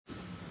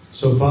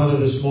So, Father,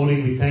 this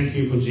morning we thank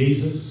you for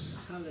Jesus.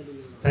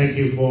 Thank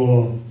you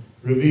for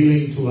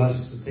revealing to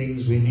us the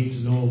things we need to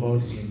know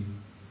about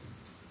Him.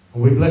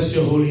 And we bless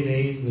your holy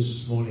name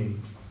this morning.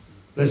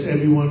 Bless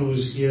everyone who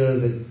is here,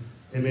 that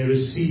they may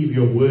receive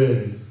your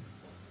word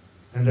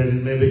and that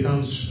it may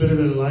become spirit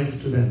and life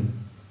to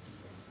them,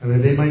 and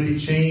that they might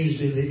be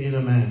changed in the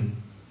inner man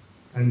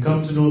and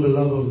come to know the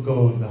love of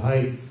God, the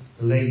height,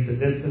 the length, the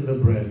depth and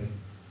the breadth,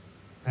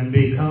 and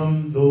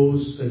become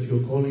those that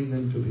you're calling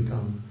them to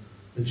become,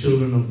 the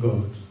children of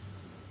God.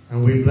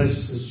 And we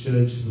bless this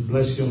church. We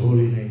bless your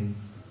holy name.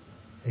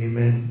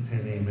 Amen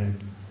and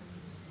amen.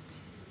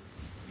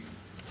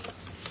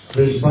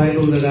 This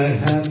Bible that I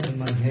have in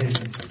my hand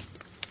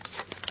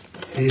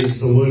is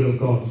the Word of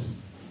God,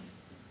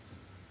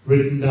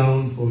 written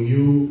down for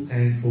you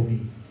and for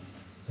me.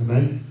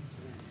 Amen?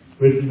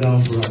 Written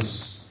down for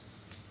us.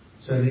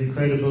 It's an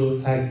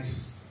incredible act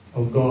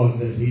of God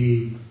that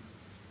He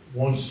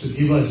wants to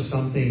give us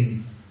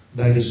something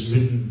that is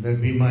written, that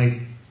we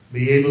might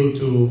be able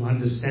to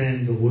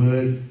understand the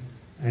Word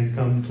and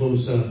come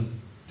closer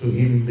to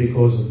Him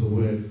because of the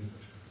Word.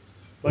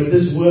 But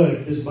this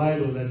Word, this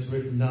Bible that's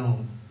written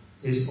down,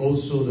 is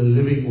also the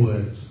living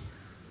Word.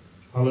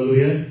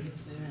 Hallelujah.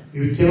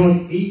 You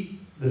cannot eat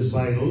this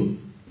Bible,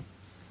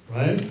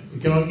 right?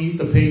 You cannot eat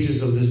the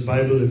pages of this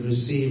Bible and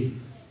receive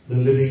the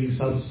living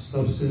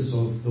substance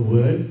of the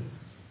Word.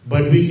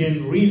 But we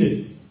can read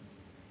it.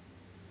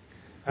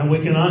 And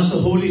we can ask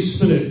the Holy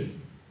Spirit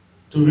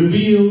to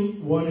reveal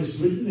what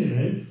is written in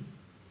it,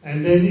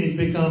 and then it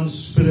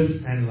becomes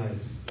spirit and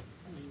life.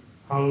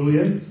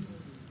 Hallelujah.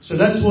 So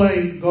that's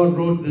why God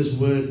wrote this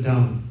word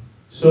down,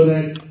 so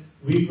that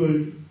we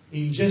could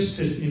ingest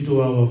it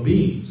into our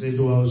beings,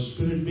 into our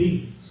spirit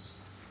beings.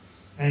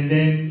 And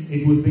then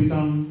it would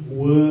become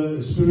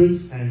word,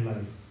 spirit and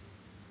life.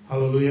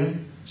 Hallelujah.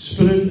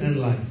 Spirit and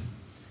life.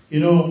 You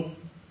know,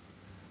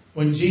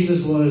 when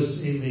Jesus was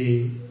in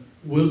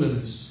the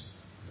wilderness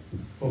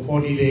for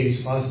 40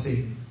 days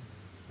fasting,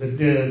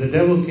 the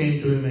devil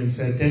came to him and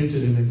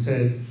tempted him and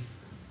said,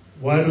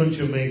 "Why don't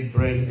you make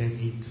bread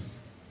and eat?"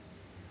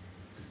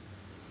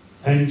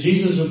 And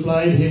Jesus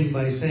replied him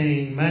by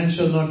saying, "Man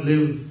shall not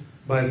live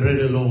by bread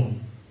alone,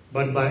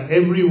 but by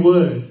every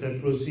word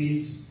that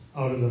proceeds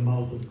out of the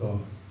mouth of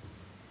God."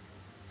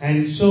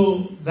 And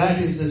so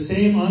that is the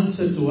same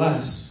answer to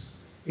us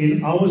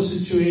in our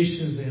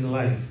situations in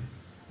life,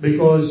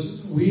 because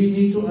we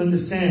need to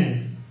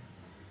understand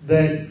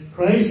that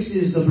Christ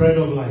is the bread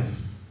of life.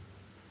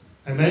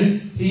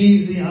 Amen? He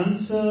is the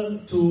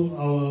answer to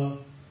our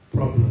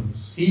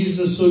problems. He is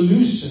the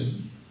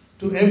solution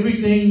to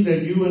everything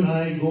that you and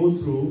I go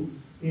through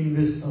in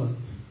this earth.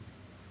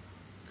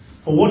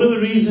 For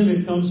whatever reason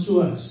it comes to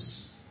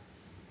us,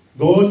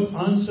 God's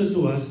answer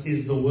to us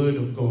is the Word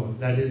of God.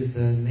 That is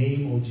the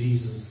name of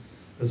Jesus,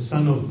 the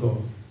Son of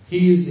God.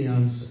 He is the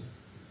answer.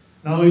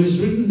 Now it is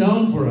written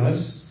down for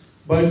us,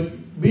 but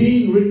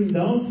being written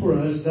down for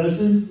us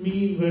doesn't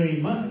mean very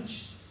much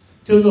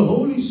till the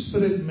Holy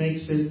Spirit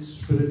makes it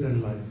spirit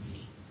and life.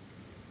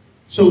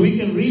 So we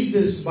can read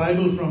this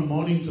Bible from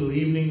morning till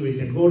evening. We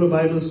can go to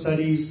Bible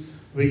studies.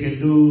 We can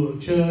do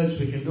church.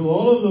 We can do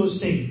all of those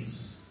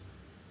things.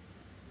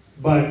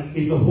 But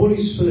if the Holy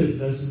Spirit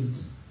doesn't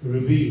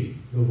reveal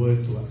the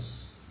Word to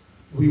us,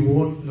 we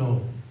won't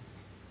know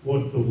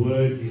what the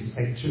Word is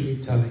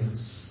actually telling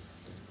us.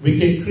 We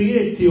can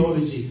create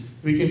theology.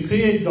 We can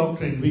create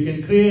doctrine. We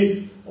can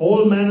create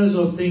all manners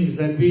of things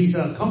that we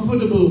are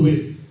comfortable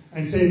with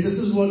and say, this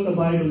is what the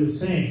Bible is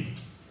saying.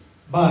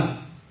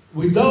 But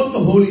without the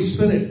Holy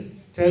Spirit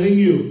telling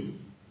you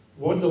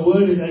what the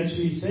Word is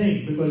actually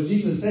saying, because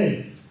Jesus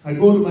said, I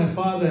go to my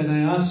Father and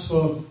I ask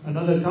for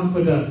another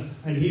comforter,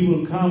 and He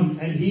will come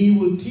and He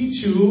will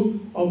teach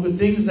you of the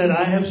things that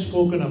I have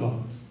spoken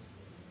about.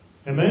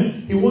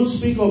 Amen? He won't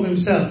speak of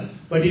Himself,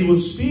 but He will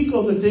speak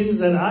of the things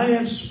that I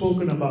have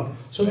spoken about.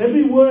 So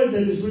every word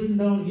that is written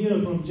down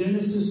here from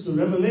Genesis to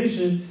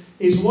Revelation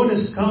is what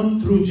has come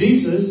through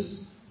Jesus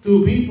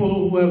to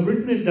people who have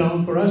written it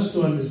down for us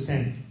to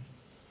understand.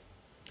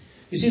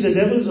 You see, the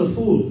devil's a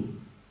fool.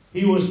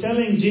 He was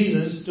telling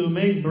Jesus to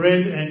make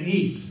bread and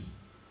eat.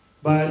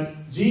 But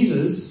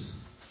Jesus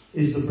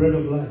is the bread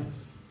of life.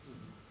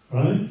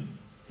 Right?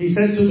 He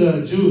said to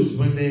the Jews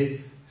when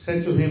they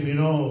said to him,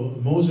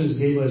 Moses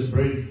gave us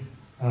bread,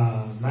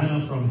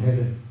 manna from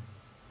heaven.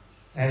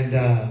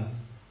 And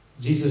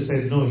Jesus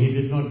said, no, He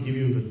did not give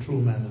you the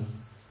true manna.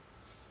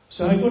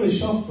 So I got a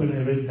shock when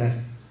I read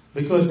that.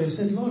 Because I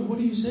said, Lord, what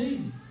are you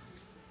saying?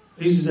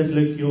 Is that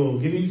like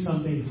you're giving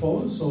something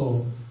false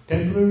or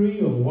temporary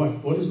or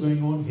what? What is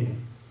going on here?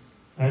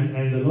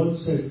 And the Lord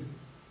said,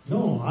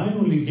 no, I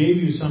only gave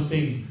you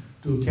something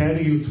to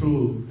carry you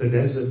through the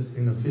desert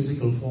in a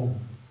physical form.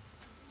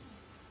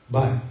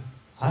 But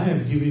I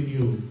have given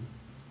you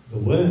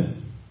the Word,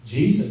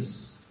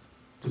 Jesus,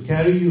 to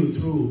carry you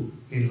through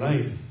in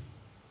life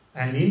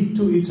and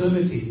into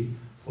eternity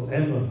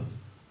forever,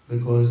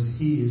 because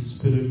He is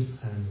Spirit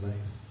and life.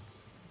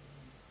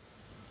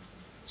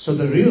 So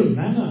the real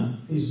manna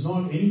is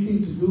not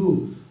anything to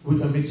do with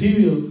the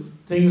material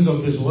things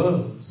of this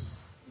world.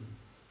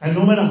 And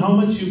no matter how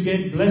much you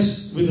get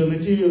blessed with the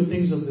material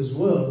things of this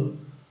world,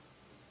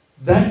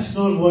 that's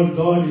not what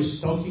God is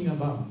talking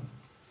about.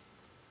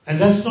 And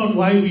that's not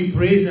why we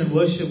praise and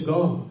worship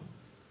God.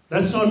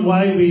 That's not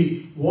why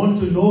we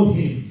want to know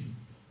Him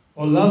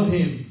or love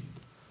Him.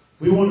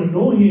 We want to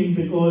know Him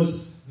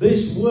because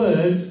these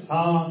words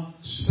are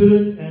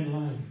spirit and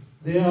life.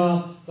 They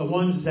are the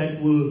ones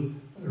that will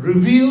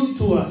reveal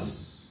to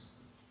us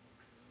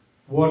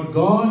what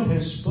God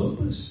has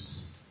purposed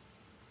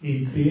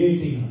in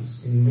creating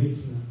us, in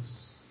making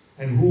us,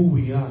 and who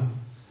we are.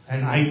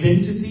 And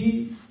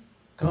identity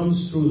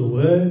comes through the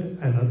Word,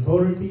 and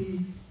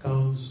authority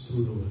comes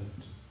through the Word.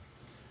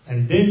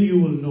 And then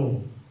you will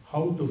know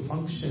how to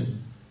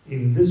function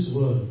in this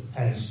world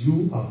as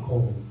you are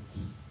called.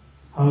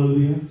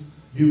 Hallelujah.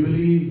 Do you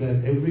believe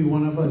that every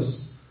one of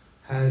us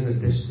has a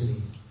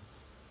destiny?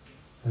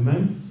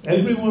 Amen?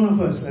 Every one of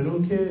us. I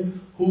don't care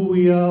who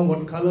we are,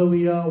 what color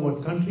we are,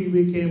 what country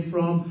we came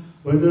from,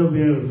 whether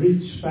we are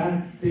rich,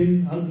 fat,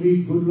 thin,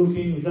 ugly, good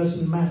looking, it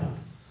doesn't matter.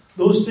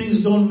 Those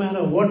things don't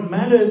matter. What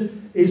matters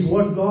is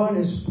what God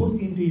has put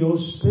into your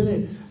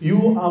spirit.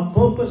 You are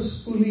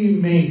purposefully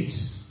made.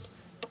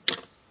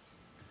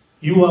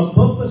 You are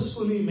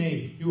purposefully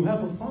made. You have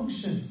a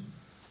function.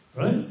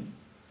 Right?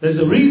 There's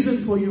a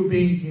reason for you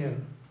being here.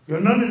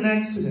 You're not an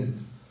accident.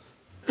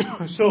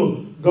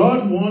 So,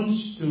 God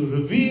wants to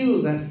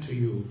reveal that to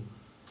you.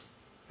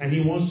 And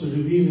He wants to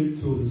reveal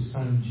it through His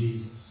Son,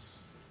 Jesus.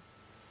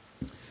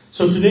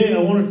 So today I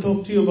want to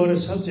talk to you about a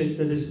subject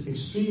that is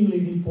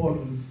extremely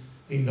important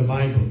in the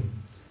Bible.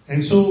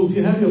 And so if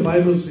you have your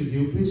Bibles with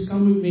you, please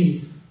come with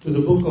me to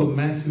the book of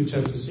Matthew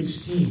chapter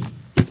 16.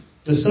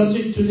 The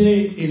subject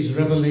today is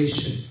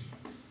revelation.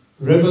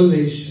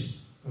 Revelation.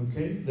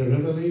 Okay? The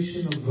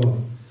revelation of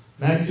God.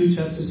 Matthew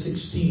chapter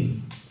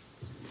 16.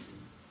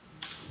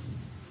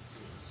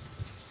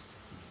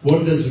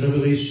 What does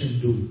revelation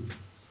do?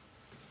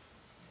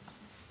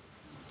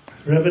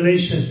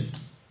 Revelation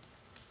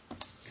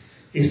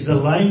is the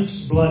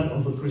life's blood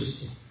of a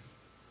Christian.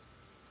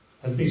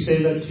 Let me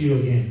say that to you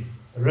again.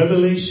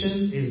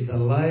 Revelation is the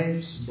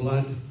life's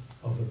blood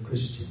of a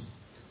Christian.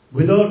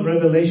 Without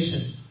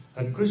revelation,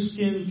 a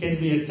Christian can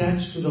be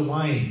attached to the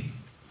vine,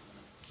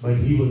 but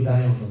he will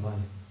die on the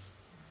vine.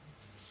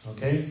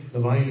 Okay? The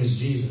vine is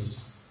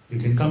Jesus. You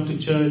can come to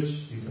church,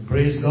 you can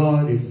praise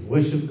God, you can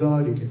worship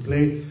God, you can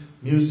play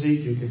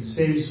music, you can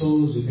save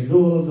souls, you can do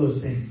all of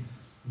those things.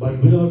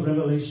 But without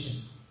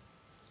revelation,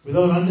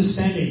 without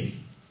understanding,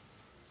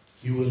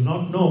 you will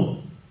not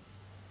know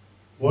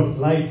what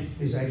life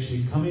is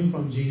actually coming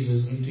from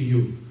Jesus into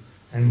you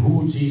and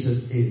who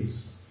Jesus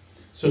is.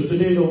 So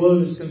today the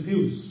world is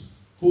confused.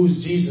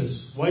 Who's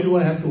Jesus? Why do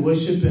I have to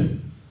worship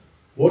Him?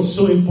 What's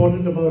so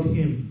important about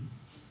Him?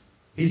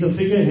 He's a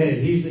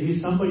figurehead.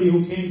 He's somebody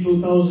who came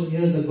 2,000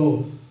 years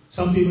ago.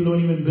 Some people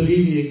don't even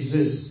believe He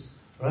exists.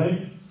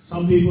 Right?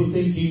 Some people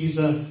think He's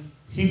a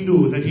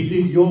Hindu, that He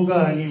did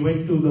yoga and He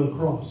went to the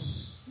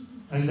cross.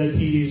 And that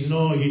He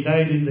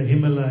died in the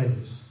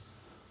Himalayas.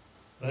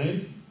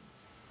 Right?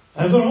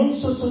 I've got all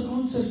sorts of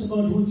concepts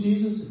about who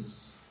Jesus is.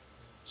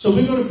 So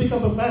we're going to pick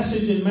up a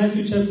passage in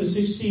Matthew chapter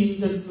 16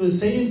 that the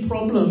same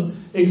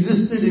problem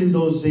existed in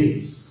those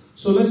days.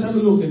 So let's have a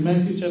look at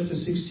Matthew chapter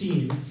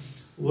 16,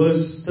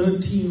 verse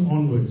 13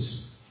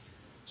 onwards.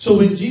 So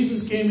when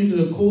Jesus came into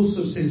the coast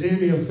of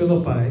Caesarea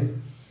Philippi,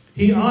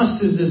 He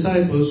asked His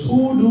disciples,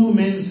 "Who do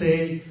men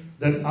say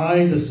that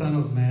I, the Son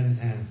of Man,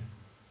 am?"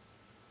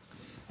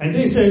 And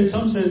they said,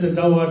 some said that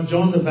thou art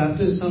John the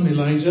Baptist, some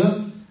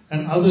Elijah,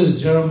 and others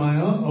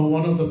Jeremiah, or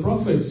one of the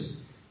prophets.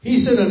 He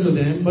said unto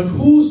them, "But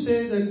who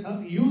say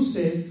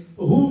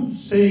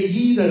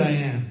ye that I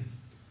am?"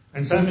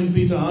 And Simon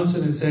Peter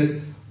answered and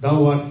said,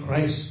 "Thou art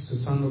Christ, the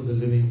Son of the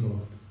living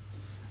God."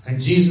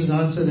 And Jesus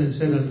answered and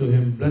said unto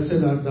him,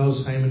 "Blessed art thou,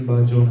 Simon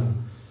Bar-Jonah,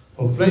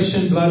 for flesh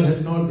and blood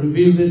hath not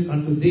revealed it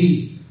unto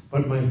thee,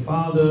 but my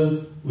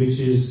Father which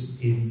is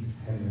in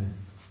heaven."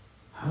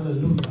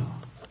 Hallelujah.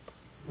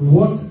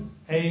 What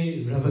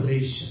a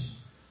revelation.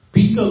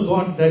 Peter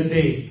got that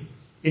day.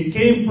 It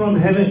came from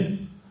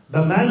heaven.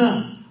 The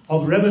manna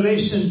of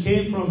revelation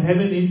came from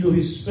heaven into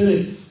his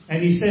spirit.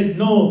 And he said,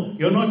 "No,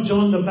 you're not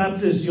John the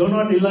Baptist. You're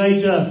not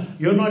Elijah.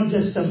 You're not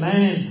just a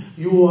man.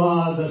 You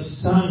are the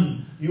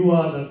Son. You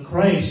are the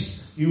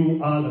Christ.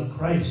 You are the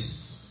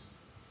Christ.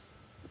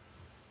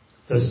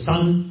 The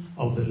Son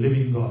of the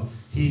living God."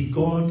 He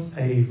got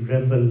a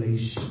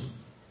revelation.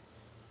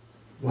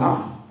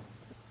 Wow.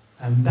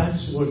 And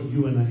that's what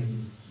you and I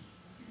need.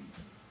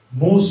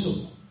 More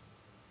so.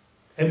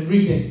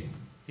 Every day.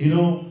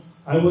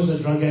 I was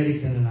a drug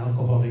addict and an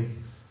alcoholic,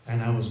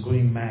 and I was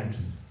going mad.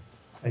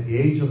 At the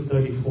age of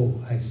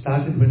 34, I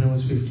started when I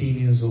was 15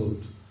 years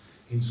old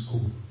in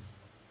school.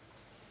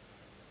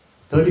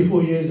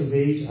 34 years of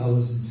age, I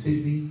was in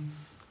Sydney,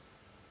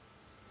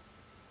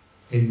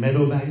 in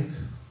Meadowbank.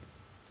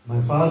 My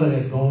father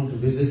had gone to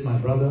visit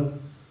my brother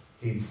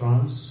in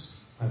France.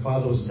 My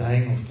father was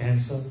dying of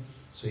cancer.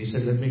 So he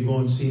said, "Let me go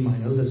and see my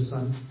eldest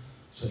son."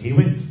 So he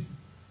went.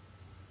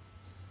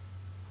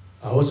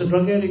 I was a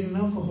drug addict and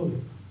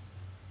alcoholic.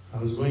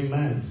 I was going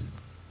mad.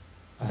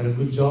 I had a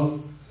good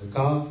job, a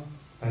car,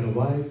 I had a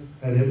wife,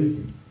 I had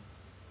everything.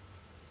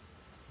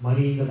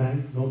 Money in the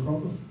bank, no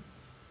problem.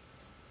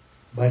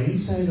 But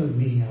inside of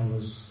me, I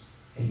was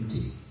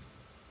empty.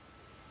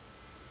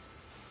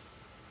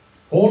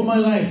 All my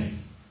life,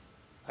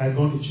 I had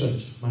gone to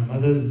church. My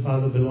mother and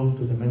father belonged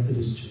to the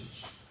Methodist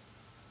church.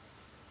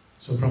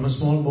 So from a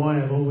small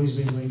boy, I've always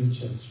been going to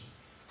church.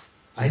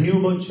 I knew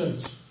about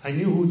church. I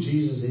knew who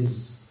Jesus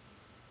is.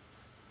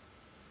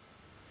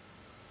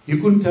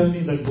 You couldn't tell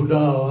me that Buddha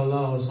or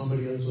Allah or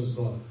somebody else was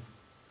God.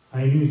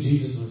 I knew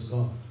Jesus was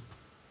God.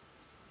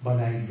 But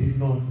I did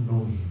not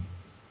know Him.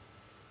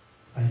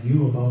 I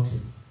knew about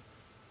Him.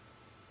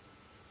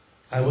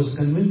 I was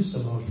convinced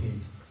about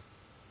Him.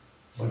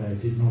 But I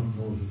did not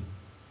know Him.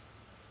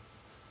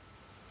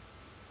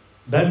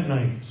 That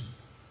night,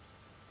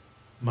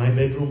 my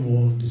bedroom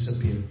wall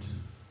disappeared.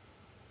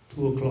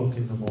 2 o'clock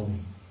in the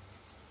morning.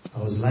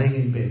 I was lying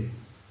in bed.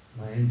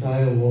 My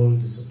entire wall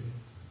disappeared.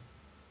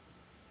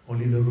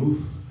 Only the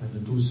roof and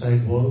the 2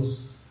 side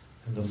walls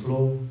and the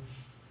floor.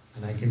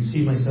 And I can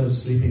see myself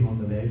sleeping on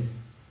the bed.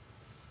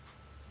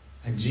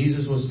 And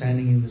Jesus was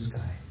standing in the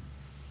sky.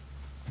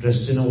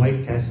 Dressed in a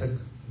white cassock,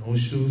 no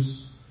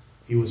shoes.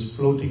 He was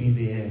floating in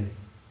the air.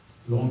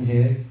 Long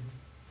hair,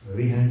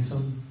 very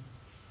handsome.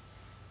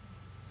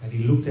 And he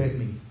looked at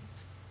me.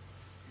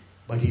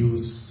 But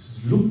his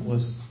look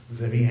was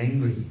very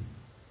angry.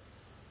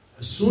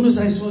 As soon as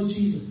I saw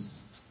Jesus,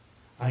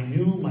 I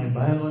knew my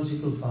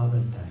biological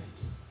father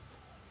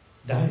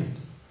died.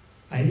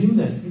 I knew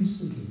that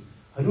instantly.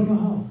 I don't know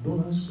how.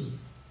 Don't ask me.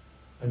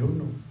 I don't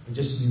know. I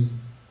just knew.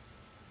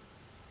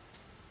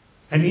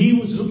 And he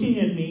was looking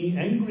at me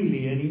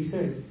angrily and he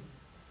said,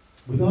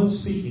 without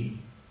speaking,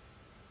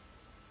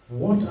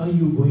 "What are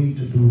you going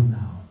to do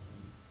now?"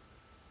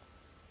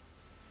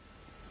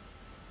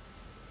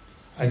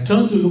 I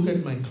turned to look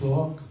at my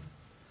clock.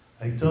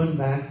 I turned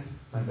back.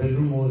 My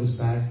bedroom wall is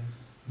back.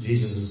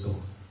 Jesus is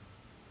gone.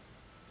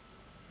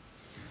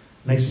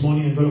 Next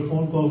morning I got a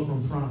phone call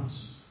from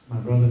France. My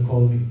brother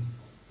called me.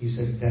 He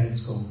said,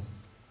 "Dad's gone."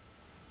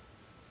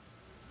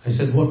 I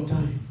said, "What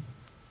time?"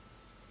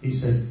 He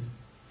said,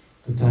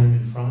 "The time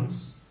in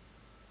France."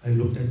 I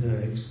looked at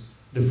the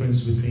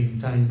difference between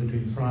time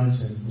between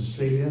France and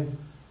Australia,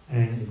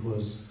 and it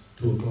was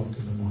 2 o'clock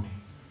in the morning.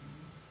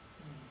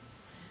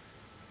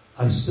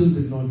 I still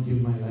did not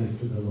give my life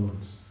to the Lord.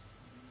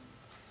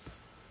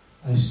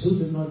 I still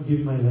did not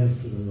give my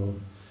life to the Lord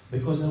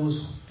because I was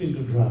hooked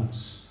into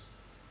drugs.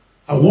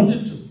 I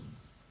wanted to.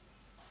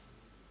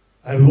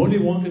 I only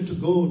wanted to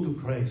go to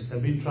Christ.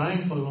 I've been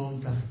trying for a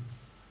long time,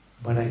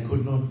 but I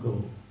could not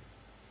go.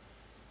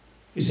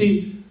 You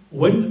see,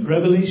 when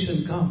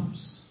revelation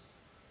comes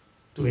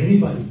to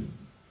anybody,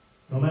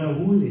 no matter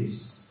who it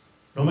is,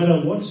 no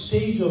matter what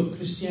stage of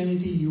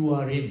Christianity you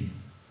are in,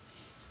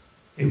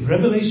 if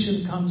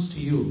revelation comes to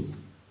you,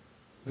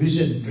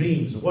 vision,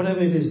 dreams,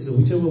 whatever it is,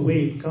 whichever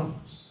way it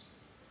comes,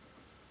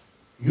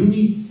 you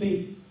need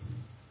faith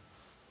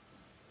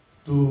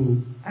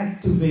to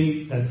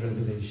activate that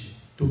revelation,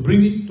 to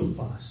bring it to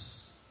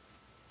pass.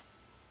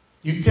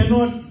 You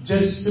cannot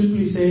just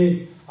simply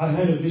say, "I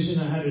had a vision,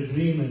 I had a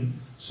dream," and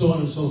so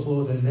on and so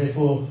forth, and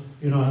therefore,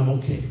 I'm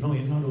okay. No,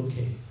 you're not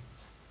okay.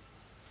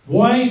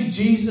 Why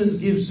Jesus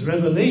gives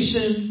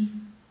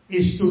revelation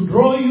is to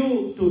draw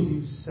you to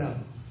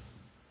Himself.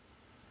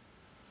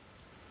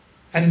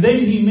 And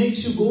then He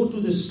makes you go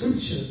to the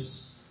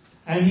Scriptures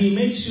and He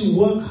makes you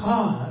work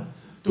hard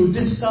to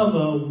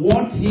discover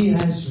what He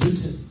has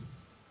written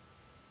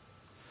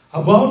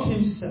about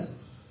Himself.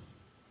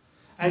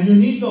 And you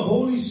need the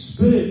Holy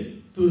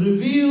Spirit to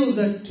reveal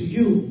that to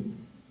you.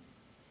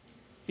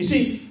 You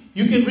see,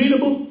 you can read a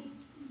book.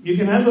 You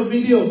can have a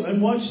video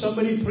and watch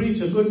somebody preach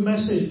a good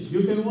message.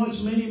 You can watch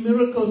many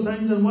miracles,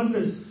 signs and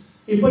wonders.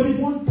 But it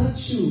won't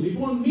touch you. It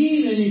won't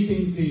mean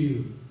anything to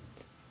you.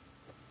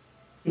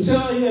 You say,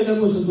 "Oh yeah,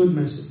 that was a good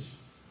message."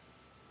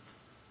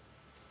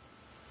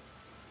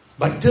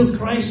 But till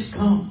Christ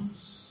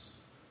comes,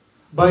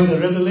 by the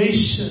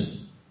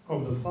revelation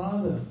of the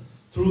Father,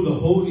 through the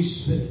Holy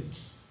Spirit,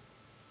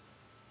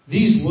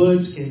 these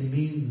words can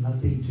mean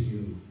nothing to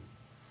you.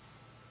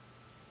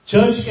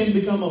 Church can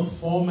become a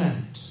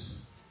format.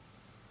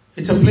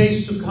 It's a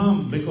place to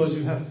come because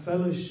you have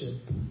fellowship.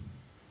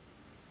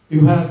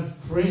 You have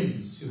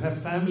friends. You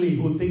have family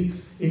who think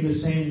in the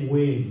same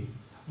way.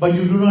 But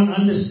you do not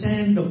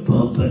understand the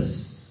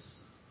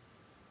purpose.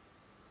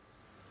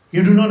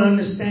 You do not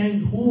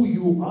understand who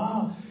you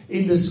are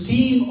in the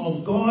scheme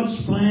of God's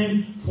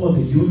plan for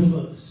the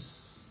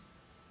universe.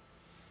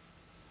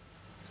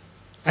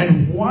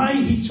 And why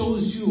He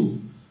chose you.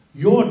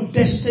 Your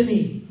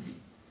destiny.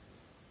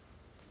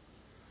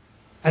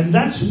 And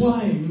that's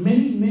why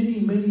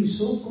many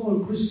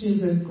so-called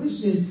Christians and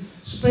Christians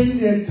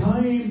spend their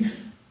time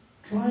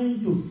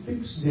trying to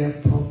fix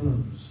their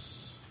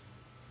problems.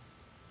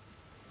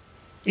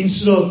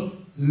 Instead of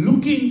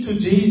looking to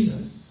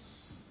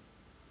Jesus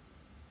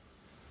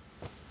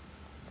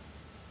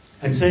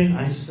and saying,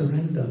 "I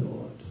surrender,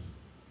 Lord.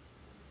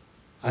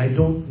 I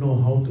don't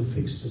know how to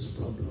fix this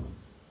problem.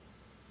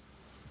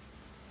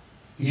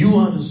 You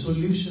are the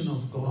solution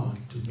of God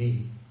to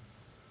me.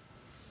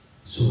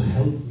 So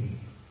help me.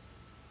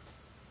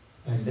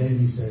 And then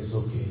he says,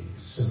 okay,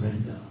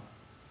 surrender.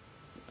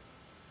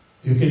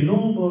 You can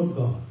know about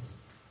God.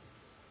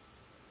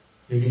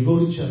 You can go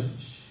to church.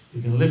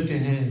 You can lift your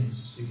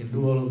hands. You can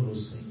do all of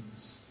those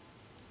things.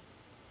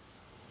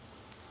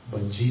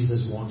 But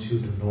Jesus wants you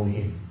to know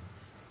Him.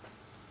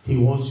 He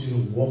wants you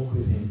to walk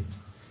with Him.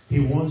 He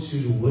wants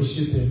you to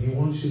worship Him. He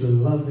wants you to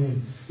love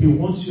Him. He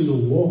wants you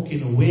to walk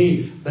in a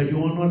way that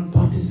you are not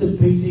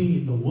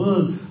participating in the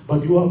world,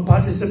 but you are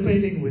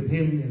participating with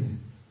Him in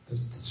the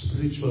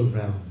spiritual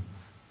realm.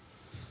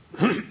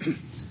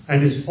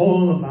 And it's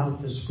all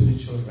about the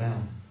spiritual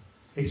realm.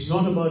 It's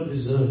not about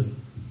this earth.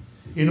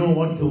 You know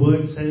what the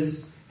word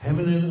says?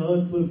 Heaven and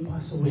earth will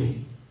pass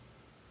away.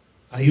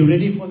 Are you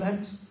ready for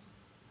that?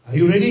 Are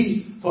you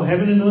ready for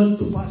heaven and earth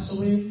to pass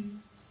away?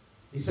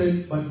 He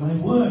said, but my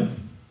word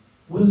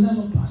will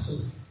never pass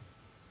away.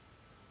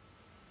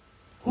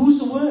 Who's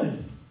the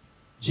word?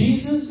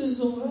 Jesus is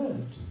the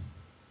word.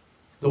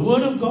 The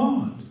word of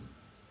God.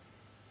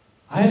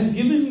 I have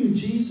given you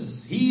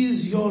Jesus. He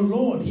is your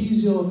Lord. He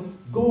is your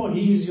God.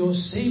 He is your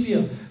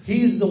Savior.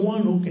 He is the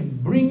one who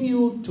can bring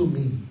you to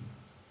me.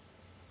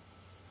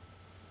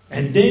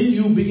 And then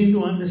you begin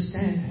to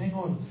understand, hang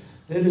on,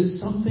 there is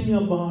something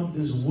about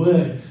this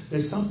word.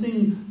 There's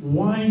something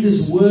why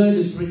this word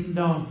is written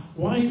down.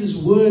 Why this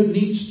word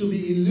needs to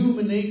be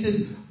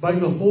illuminated by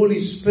the Holy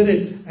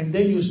Spirit. And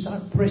then you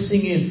start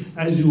pressing in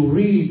as you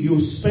read. You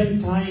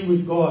spend time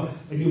with God.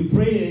 And you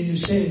pray and you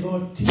say,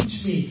 Lord,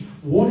 teach me.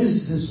 What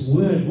is this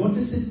word? What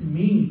does it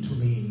mean to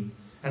me?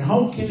 And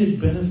how can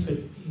it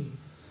benefit me?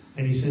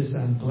 And He says,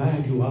 I'm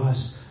glad you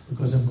asked,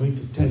 because I'm going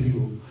to tell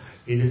you,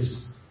 it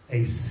is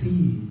a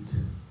seed.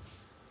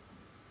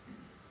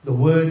 The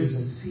word is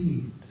a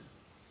seed.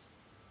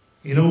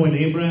 You know, when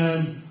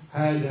Abraham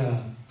had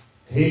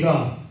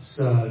Hagar's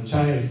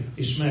child,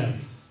 Ishmael,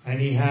 and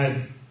he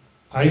had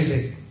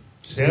Isaac,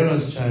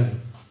 Sarah's child,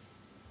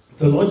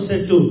 the Lord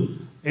said to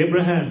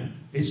Abraham,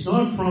 it's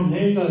not from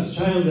Hagar's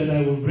child that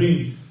I will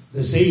bring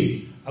the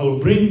seed. I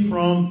will bring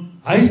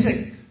from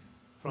Isaac,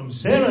 from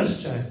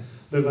Sarah's child,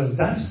 because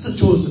that's the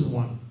chosen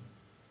one.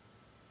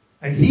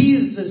 And he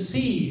is the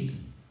seed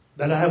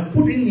that I have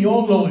put in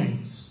your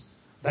loins,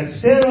 that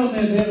Sarah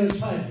may bear a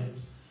child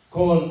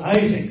called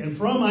Isaac. And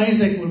from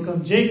Isaac will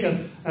come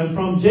Jacob, and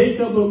from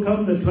Jacob will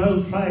come the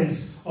 12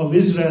 tribes of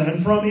Israel.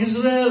 And from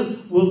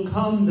Israel will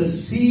come the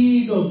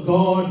seed of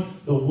God,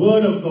 the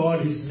word of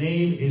God. His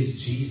name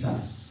is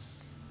Jesus.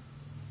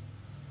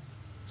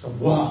 So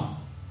wow.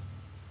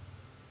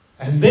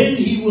 And then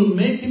He will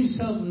make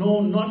Himself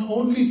known not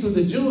only to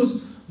the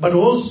Jews, but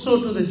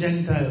also to the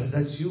Gentiles.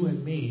 That's you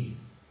and me.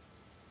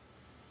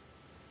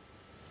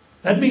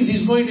 That means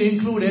He's going to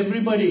include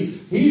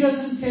everybody. He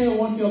doesn't care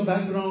what your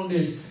background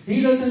is.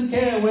 He doesn't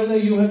care whether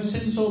you have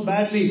sinned so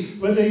badly,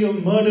 whether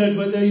you've murdered,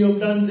 whether you've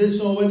done this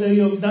or whether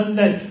you've done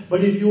that.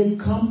 But if you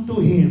come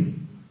to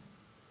Him,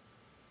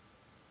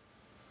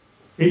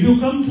 if you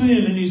come to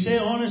Him and you say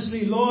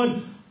honestly,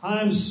 Lord,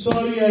 I'm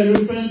sorry, I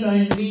repent,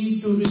 I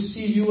need to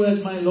receive You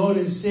as my Lord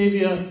and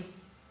Savior,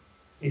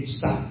 it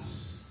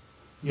starts.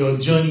 Your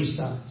journey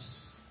starts.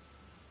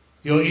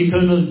 Your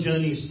eternal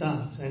journey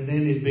starts, and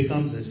then it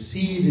becomes a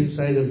seed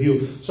inside of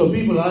you. So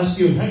people ask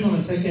you, hang on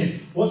a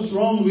second, what's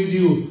wrong with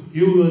you?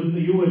 You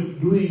were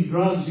doing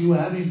drugs, you were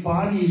having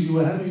parties, you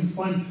were having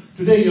fun.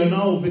 Today you're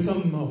now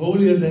become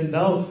holier than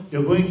thou.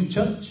 You're going to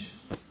church.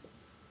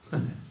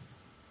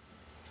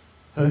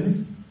 Right?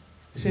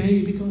 You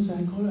say, because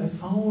I got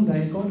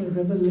a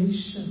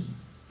revelation.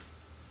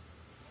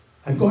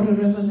 I got a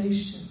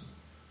revelation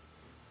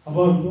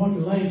about what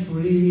life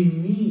really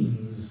means.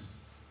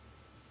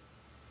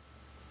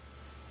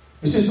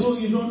 He says, oh,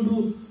 you don't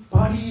do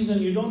parties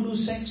and you don't do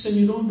sex and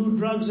you don't do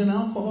drugs and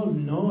alcohol.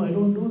 No, I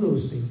don't do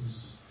those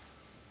things.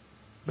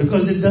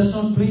 Because it does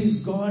not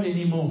please God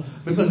anymore.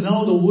 Because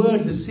now the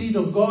word, the seed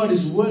of God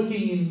is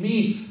working in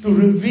me to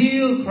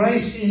reveal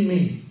Christ in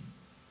me.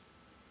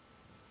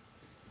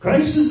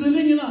 Christ is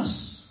living in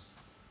us.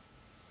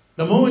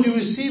 The moment you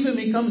receive Him,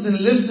 He comes and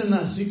lives in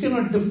us. You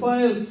cannot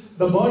defile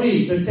the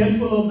body, the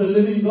temple of the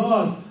living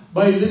God,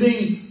 by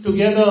living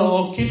together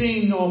or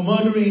killing or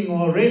murdering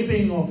or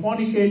raping or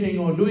fornicating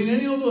or doing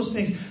any of those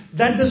things.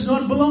 That does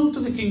not belong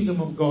to the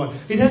kingdom of God.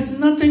 It has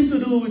nothing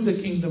to do with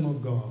the kingdom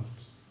of God.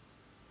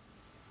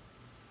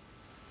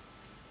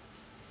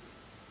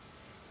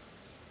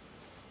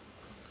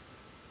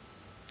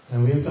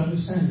 And we have to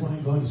understand why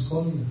God is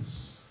calling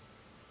us.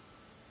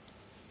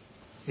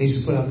 He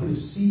says, I put a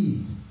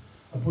seed.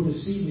 I put a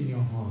seed in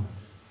your heart.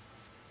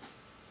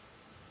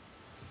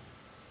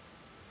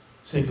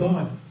 Say,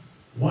 God,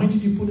 why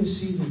did You put a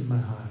seed in my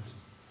heart?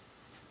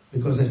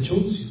 Because I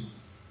chose You.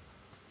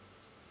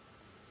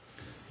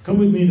 Come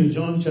with me to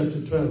John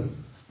chapter 12.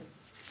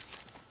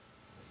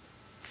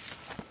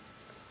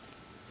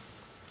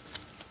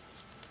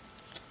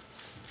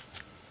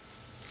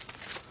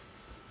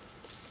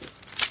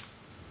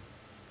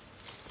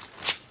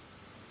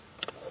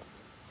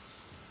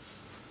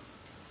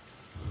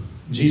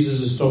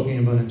 Jesus is talking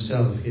about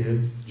himself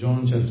here.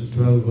 John chapter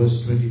 12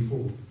 verse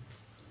 24.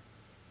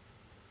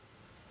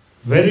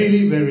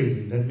 Verily,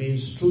 verily, that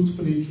means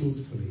truthfully,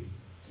 truthfully.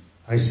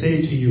 I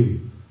say to you,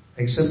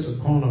 except a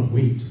corn of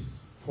wheat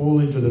fall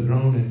into the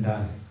ground and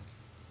die,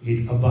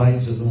 it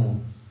abides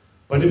alone.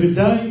 But if it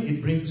die,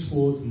 it brings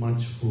forth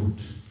much fruit.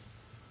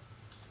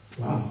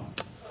 Wow.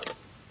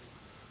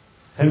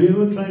 Have you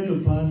ever tried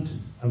to plant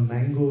a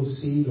mango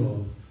seed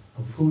or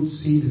a fruit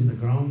seed in the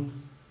ground?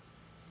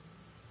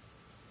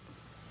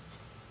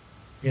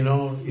 You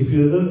know, if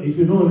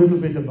you know a little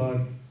bit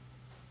about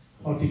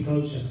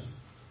horticulture,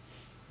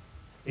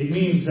 it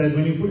means that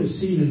when you put a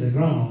seed in the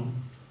ground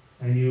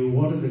and you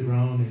water the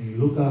ground and you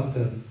look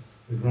after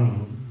the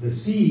ground, the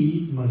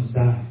seed must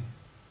die.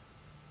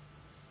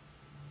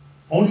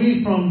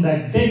 Only from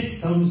that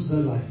death comes the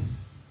life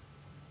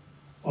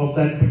of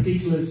that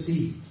particular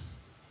seed.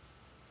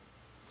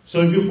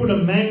 So if you put a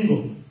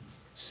mango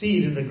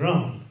seed in the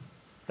ground,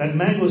 that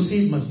mango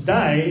seed must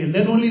die, and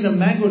then only the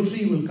mango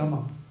tree will come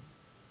up.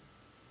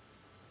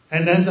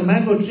 And as the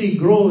mango tree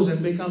grows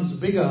and becomes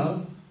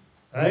bigger,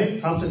 right,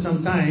 after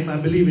some time,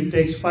 I believe it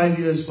takes 5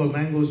 years for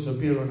mangoes to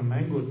appear on a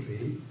mango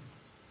tree,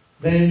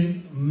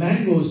 then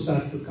mangoes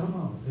start to come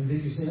out. And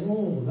then you say,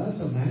 oh, that's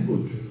a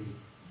mango tree.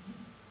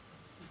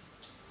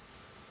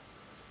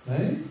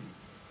 Right?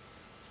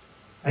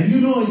 And you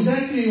know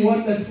exactly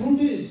what that fruit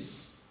is.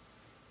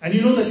 And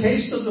you know the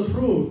taste of the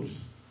fruit.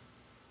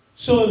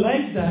 So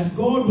like that,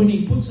 God, when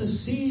He puts a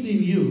seed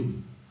in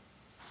you,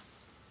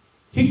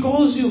 He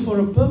calls you for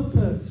a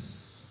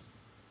purpose.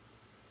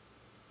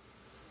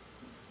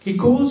 He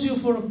calls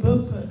you for a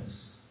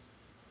purpose.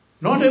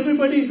 Not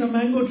everybody is a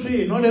mango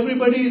tree. Not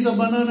everybody is a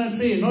banana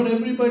tree. Not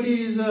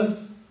everybody is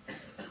a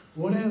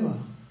whatever.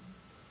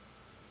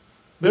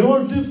 We're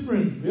all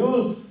different. We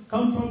all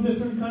come from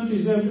different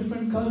countries. We have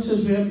different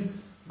cultures.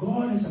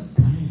 God has a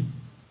plan.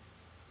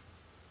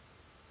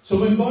 So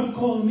when God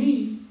called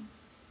me,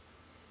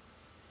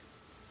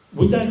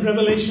 with that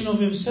revelation of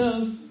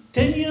Himself,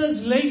 10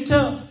 years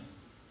later,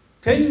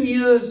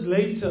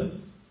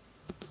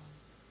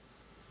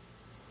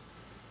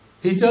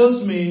 He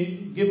tells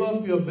me, give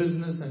up your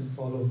business and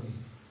follow me.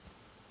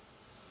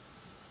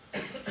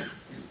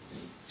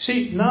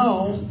 See,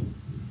 now,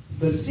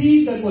 the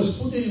seed that was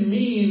put in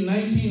me in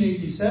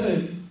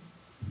 1987,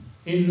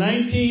 in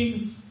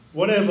 19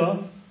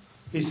 whatever,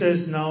 He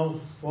says, now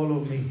follow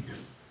me.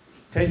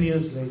 10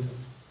 years later.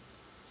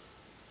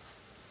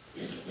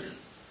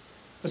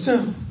 I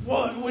said,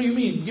 what do you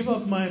mean? Give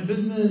up my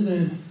business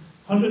and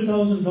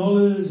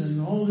 $100,000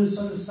 and all this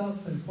other stuff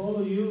and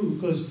follow you?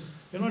 Because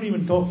you're not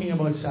even talking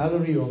about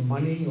salary or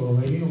money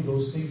or any of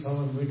those things, how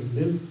I'm going to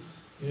live.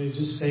 You're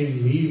just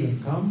saying leave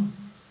and come.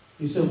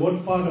 He said,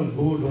 what part of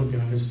go don't you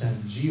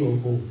understand? G or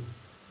O?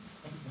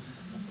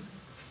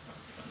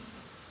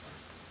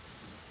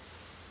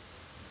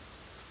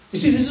 You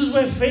see, this is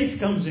where faith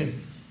comes in.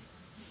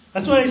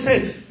 That's why I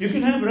said, you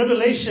can have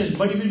revelation,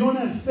 but if you don't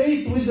have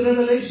faith with the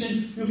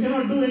revelation, you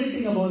cannot do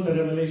anything about the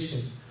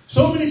revelation.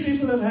 So many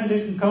people have had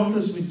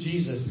encounters with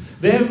Jesus.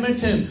 They have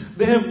met Him.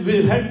 They have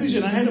had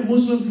vision. I had a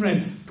Muslim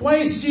friend.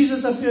 Twice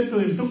Jesus appeared to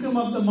him, took him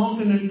up the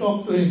mountain and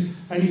talked to him.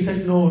 And he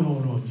said, no,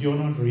 you're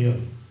not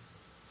real.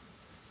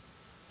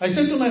 I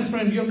said to my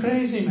friend, you're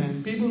crazy,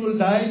 man. People will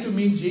die to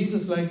meet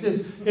Jesus like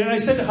this. And I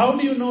said, how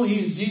do you know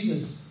He's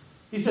Jesus?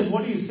 He said,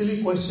 what is a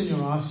silly question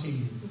you're asking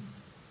me?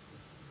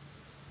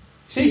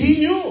 See, he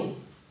knew.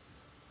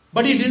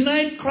 But he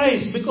denied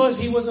Christ because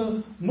he was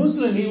a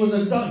Muslim. He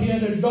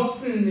had a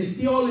doctrine in his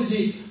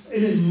theology,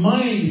 in his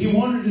mind. He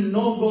wanted to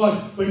know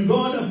God. When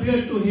God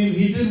appeared to him,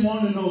 he didn't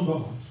want to know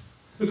God.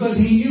 Because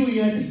he knew he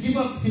had to give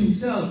up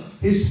himself.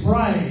 His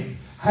pride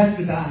had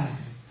to die.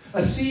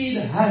 A seed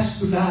has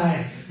to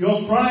die.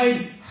 Your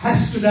pride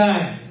has to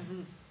die.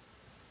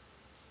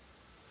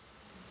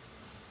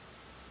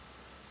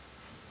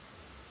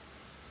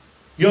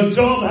 Your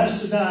job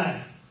has to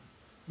die.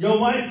 Your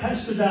wife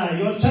has to die.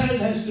 Your child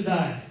has to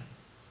die.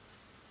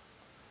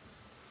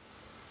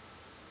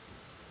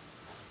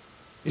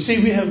 You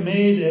see, we have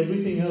made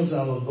everything else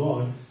our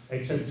God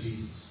except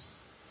Jesus.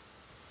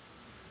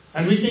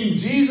 And we think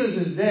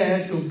Jesus is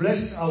there to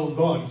bless our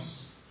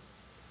gods,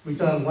 which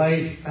are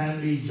wife,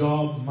 family,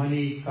 job,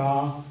 money,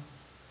 car.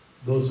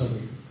 Those are the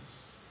things.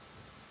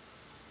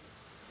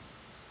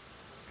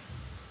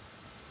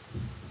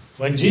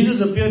 When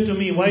Jesus appeared to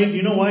me,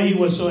 you know why He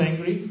was so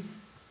angry?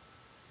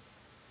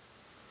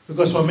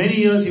 Because for many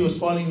years He was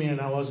calling me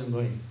and I wasn't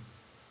going.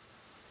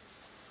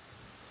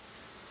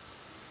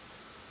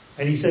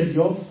 And He said,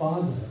 your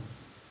father,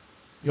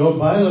 your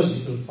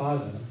biological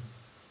father,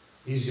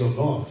 is your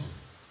God.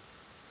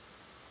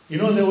 You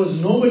know, there was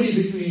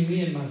nobody between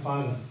me and my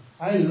father.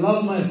 I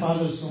love my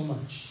father so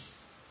much.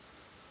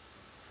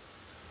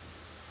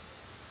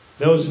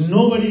 There was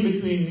nobody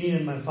between me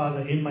and my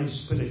father in my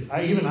spirit.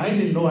 I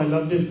didn't know I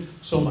loved Him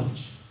so much.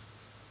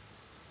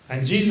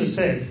 And Jesus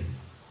said,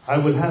 I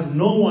will have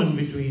no one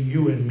between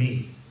you and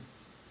me.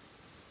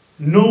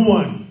 No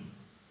one.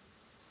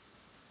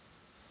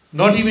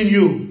 Not even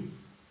you.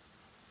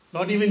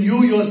 Not even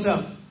you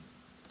yourself.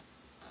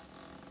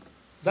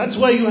 That's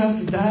why you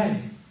have to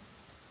die.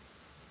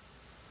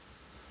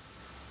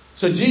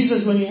 So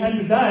Jesus, when he had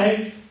to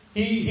die,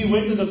 he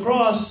went to the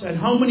cross, and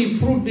how many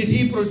fruit did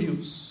he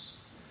produce?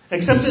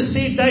 Except the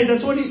seed died.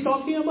 That's what he's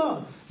talking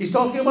about. He's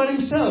talking about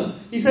himself.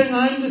 He's saying,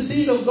 I'm the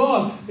seed of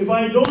God. If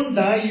I don't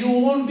die, you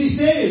won't be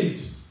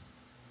saved.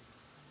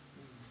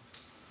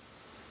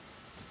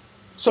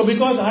 So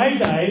because I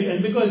died,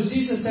 and because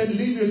Jesus said,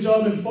 leave your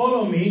job and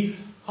follow me,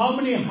 how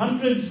many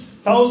hundreds,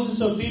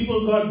 thousands of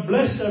people got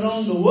blessed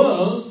around the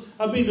world?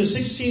 I've been to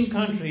 16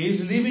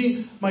 countries,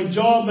 leaving my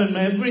job and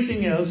my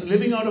everything else,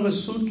 living out of a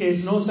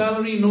suitcase, no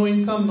salary, no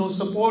income, no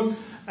support,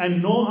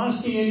 and no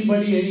asking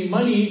anybody any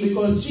money,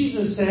 because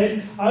Jesus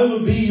said, I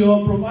will be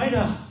your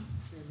provider.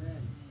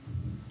 Amen.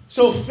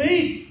 So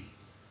faith,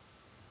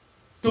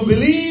 to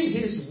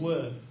believe His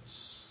words,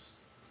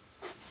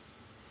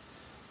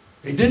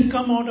 it didn't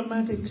come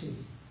automatically.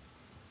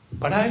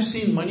 But I've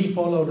seen money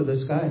fall out of the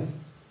sky.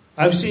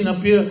 I've seen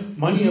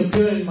money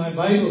appear in my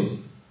Bible.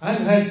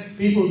 I've had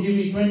people give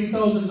me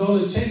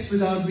 $20,000 checks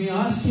without me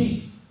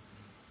asking.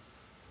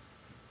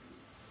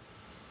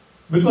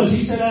 Because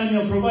He said, I'm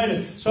your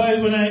provider. So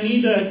when I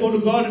go to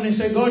God and I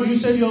say, God, you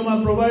said you're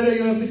my provider,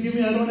 you have to give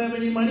me, I don't have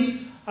any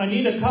money. I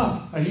need a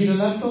car. I need a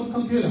laptop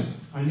computer.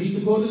 I need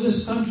to go to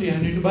this country.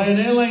 I need to buy an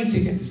airline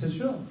ticket. He says,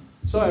 sure.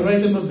 So I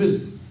write him a bill.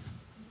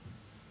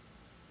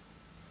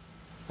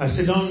 I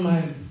sit down at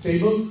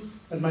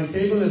my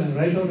table and I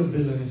write out a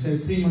bill and I say,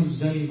 3 months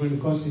journey is going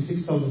to cost me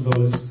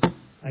 $6,000.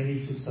 I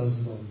need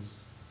 $6,000.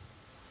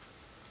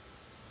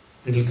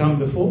 It'll come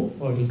before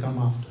or it'll come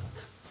after.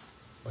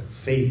 But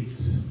faith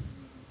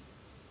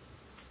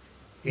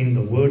in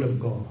the Word of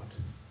God.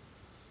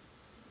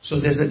 So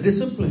there's a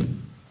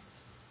discipline.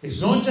 It's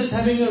not just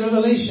having a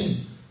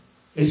revelation.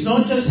 It's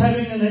not just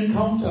having an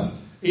encounter.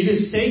 It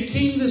is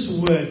taking this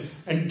Word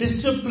and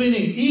disciplining,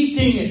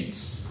 eating it.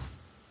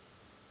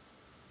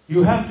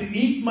 You have to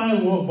eat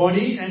my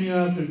body and you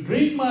have to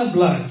drink my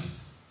blood.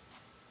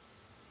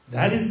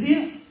 That is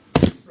here.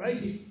 Right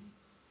here.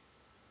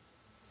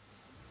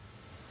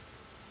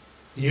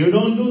 You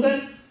don't do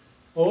that?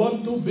 Oh,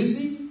 I'm too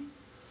busy.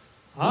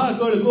 I've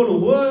got to go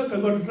to work.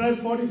 I've got to drive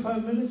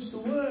 45 minutes to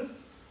work.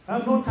 I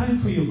have no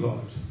time for you,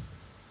 God.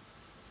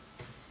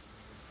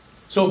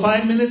 So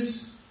 5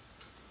 minutes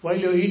while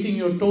you're eating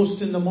your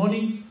toast in the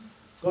morning,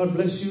 God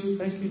bless you.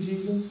 Thank you,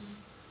 Jesus.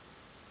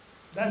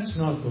 That's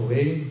not the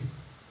way.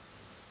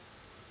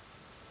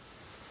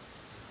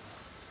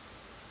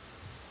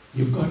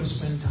 You've got to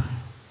spend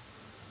time.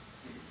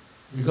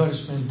 You've got to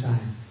spend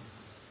time.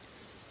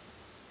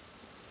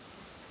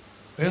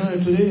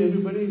 Today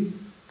everybody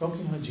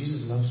talking about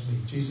Jesus loves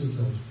me. Jesus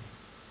loves me.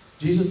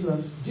 Jesus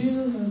loves me.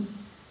 Jesus loves me.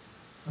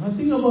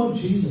 Nothing about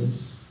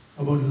Jesus.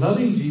 About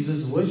loving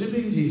Jesus,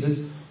 worshipping Jesus,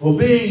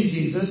 obeying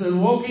Jesus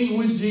and walking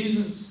with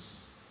Jesus.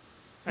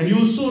 And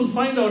you'll soon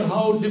find out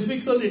how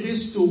difficult it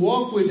is to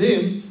walk with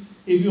Him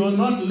if you are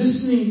not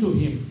listening to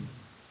Him.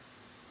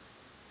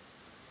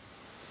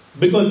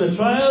 Because the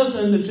trials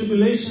and the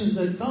tribulations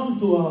that come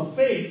to our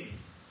faith,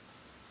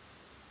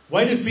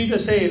 why did Peter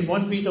say in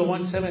 1 Peter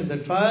 1:7,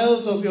 the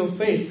trials of your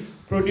faith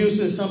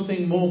produces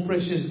something more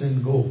precious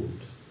than gold?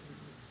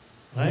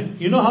 Right?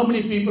 You know how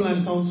many people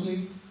I'm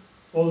counseling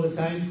all the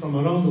time from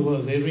around the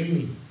world? They ring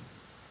me.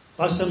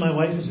 Pastor, my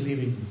wife is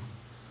leaving me.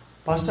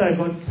 Pastor, I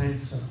got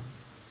cancer.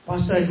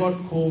 Pastor, I got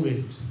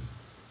COVID.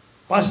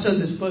 Pastor,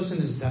 this person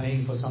is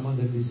dying for some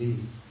other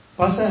disease.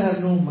 Pastor, I have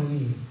no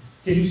money.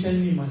 Can you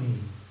send me money?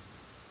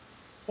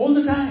 All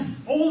the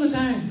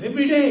time,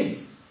 every day.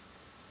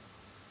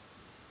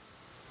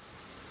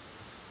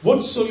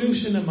 What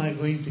solution am I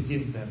going to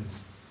give them?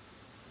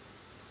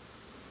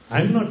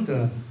 I'm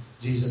not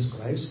Jesus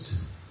Christ.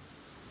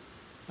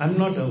 I'm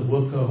not a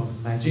worker of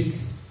magic.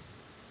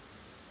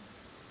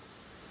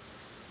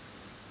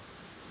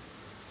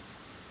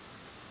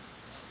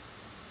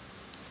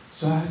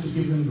 So I have to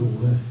give them the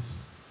Word.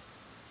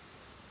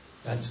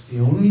 That's the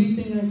only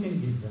thing I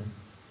can give them,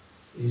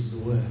 is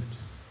the Word.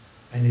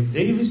 And if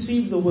they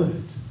receive the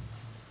Word,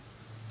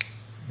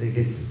 they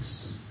get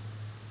fixed.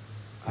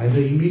 Either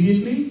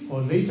immediately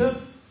or later,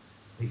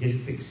 they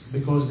get fixed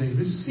because they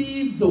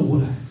receive the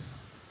Word.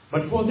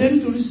 But for them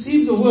to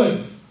receive the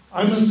Word,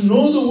 I must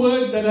know the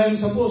Word that I'm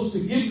supposed to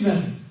give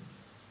them.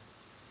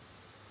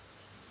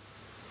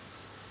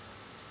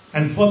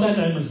 And for that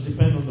I must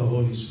depend on the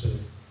Holy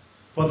Spirit.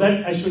 For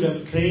that I should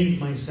have trained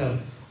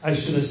myself. I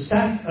should have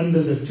sat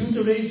under the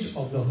tutelage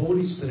of the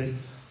Holy Spirit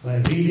by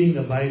reading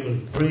the Bible,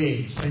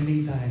 praying,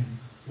 spending time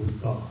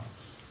with God.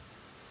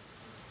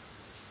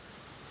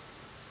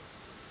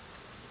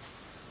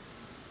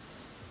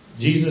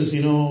 Jesus,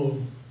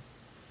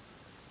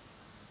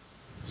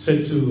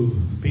 said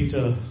to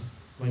Peter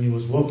when he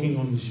was walking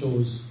on the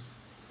shores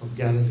of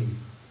Galilee,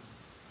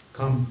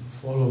 come,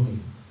 follow me.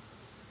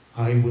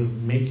 I will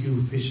make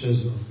you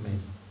fishers of men.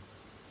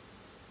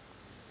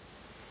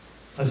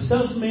 A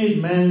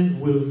self-made man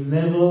will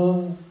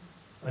never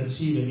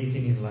achieve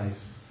anything in life.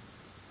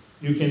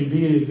 You can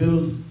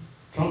build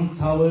Trump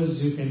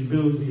towers, you can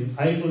build the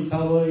Eiffel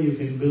Tower, you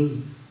can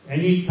build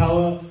any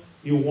tower,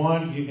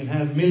 you can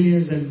have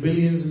millions and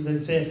billions and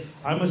then say,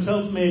 I'm a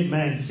self-made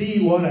man,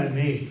 see what I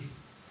made.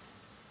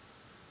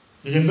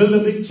 You can build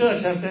a big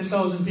church, have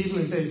 10,000 people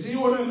and say, see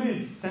what I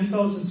made.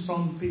 10,000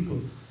 strong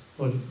people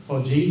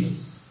for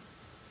Jesus.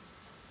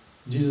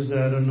 Jesus said,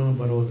 I don't know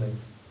about all that.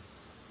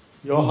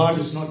 Your heart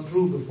is not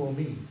true before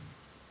me.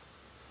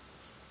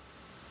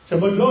 So,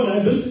 but Lord,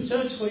 I built a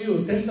church for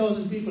you,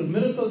 10,000 people,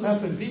 miracles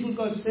happened, people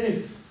got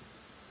saved.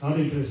 Not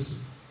interested.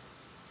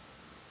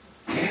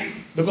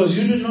 Because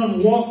you did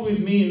not walk with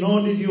me,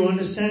 nor did you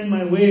understand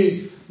my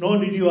ways, nor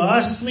did you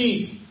ask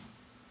me.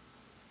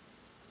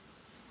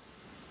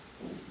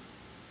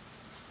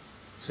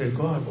 Say,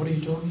 God, what are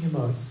you talking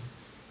about?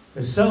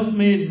 A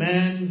self-made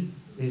man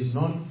is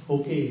not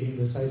okay in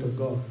the sight of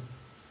God.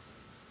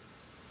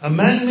 A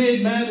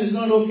man-made man is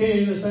not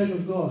okay in the sight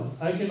of God.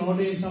 I can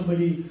ordain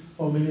somebody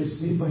for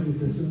ministry, but it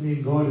doesn't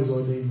mean God has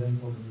ordained them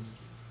for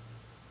ministry.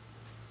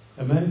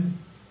 Amen?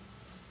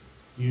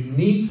 You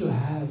need to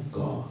have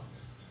God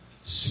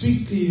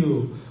speak to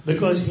you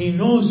because He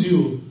knows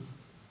you.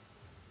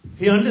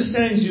 He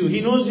understands you. He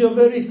knows your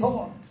very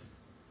thought.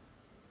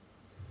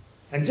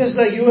 And just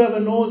like you have a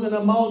nose and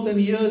a mouth and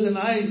ears and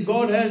eyes,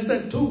 God has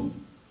that too.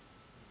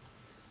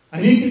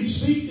 And He can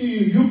speak to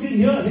you. You can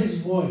hear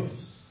His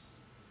voice.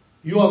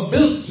 You are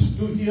built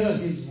to hear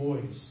His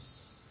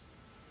voice.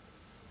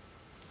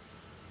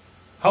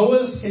 How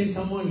else can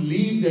someone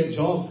leave their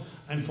job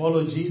and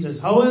follow Jesus?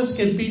 How else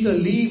can Peter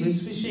leave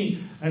his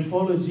fishing and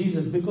follow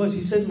Jesus? Because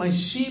he said, my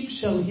sheep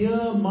shall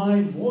hear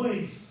my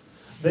voice.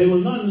 They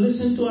will not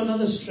listen to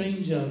another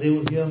stranger. They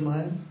will hear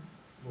my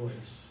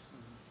voice.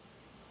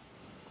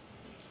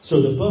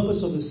 So the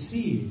purpose of the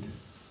seed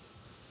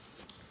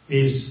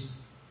is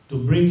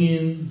to bring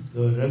in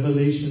the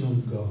revelation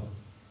of God.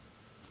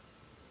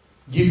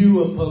 Give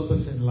you a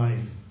purpose in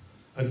life,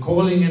 a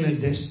calling and a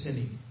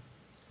destiny.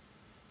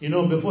 You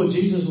know, before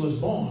Jesus was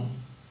born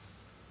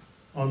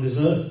on this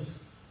earth,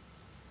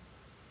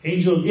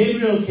 Angel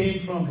Gabriel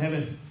came from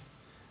heaven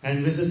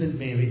and visited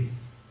Mary,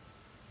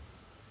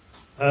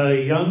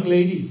 a young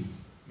lady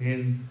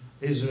in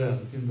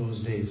Israel in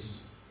those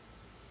days,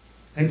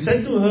 and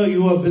said to her,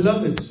 you are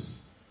beloved.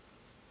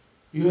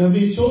 You have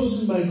been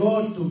chosen by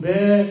God to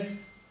bear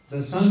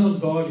the Son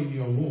of God in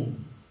your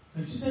womb.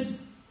 And she said,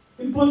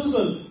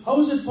 impossible.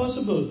 How is it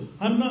possible?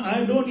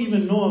 I don't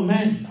even know a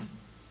man.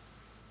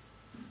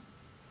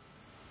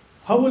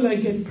 How will I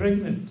get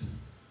pregnant?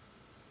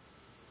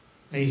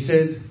 And he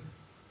said,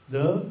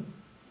 the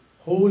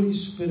Holy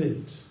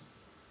Spirit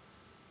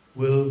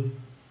will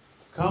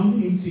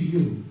come into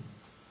you,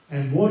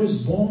 and what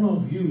is born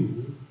of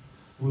you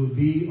will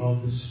be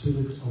of the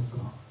Spirit of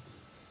God.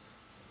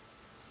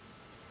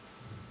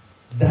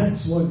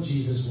 That's what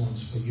Jesus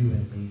wants for you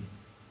and me,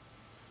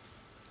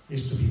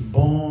 is to be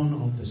born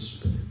of the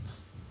Spirit.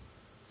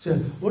 So,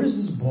 what is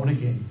this born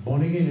again?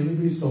 Born again,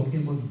 everybody's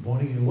talking about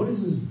born again. What is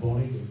this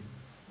born again?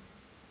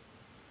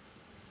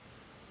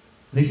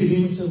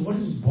 Nicodemus said, what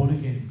is born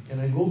again?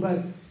 Can I go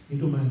back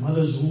into my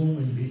mother's womb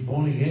and be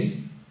born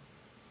again?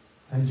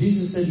 And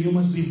Jesus said, you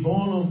must be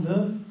born of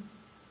the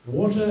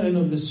water and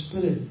of the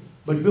Spirit.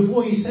 But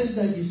before he said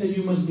that, he said,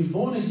 you must be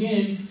born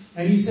again.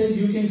 And he said,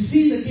 you can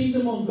see the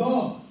kingdom of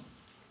God.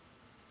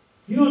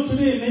 You know,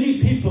 today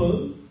many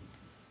people,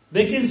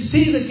 they can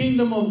see the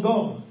kingdom of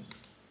God.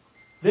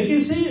 They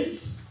can see it.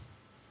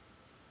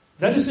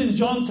 That is in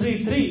John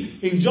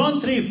 3:3. In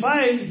John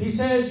 3:5, he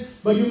says,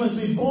 but you must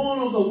be born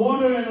of the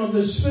water and of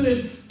the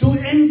Spirit to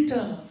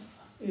enter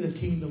in the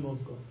kingdom of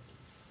God.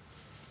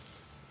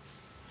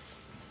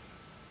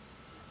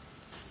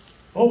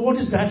 Oh, what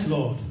is that,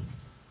 Lord?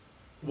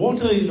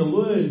 Water in the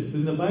word,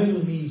 in the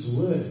Bible means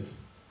word.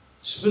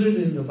 Spirit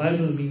in the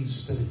Bible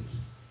means spirit.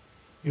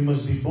 You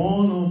must be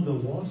born of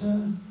the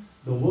water,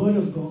 the word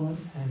of God,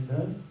 and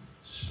the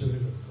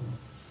Spirit of God.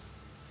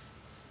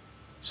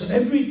 So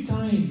every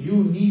time you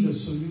need a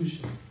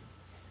solution,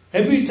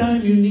 every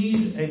time you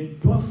need a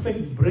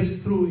perfect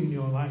breakthrough in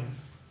your life,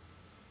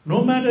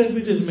 no matter if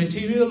it is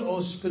material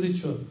or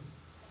spiritual,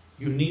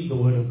 you need the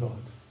Word of God.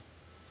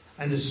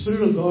 And the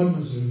Spirit of God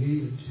must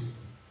reveal it to you.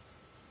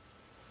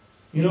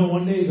 You know,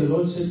 one day the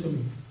Lord said to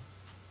me,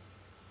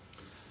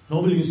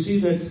 Noble, you see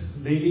that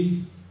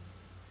lady?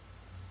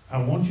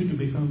 I want you to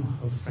become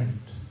her friend.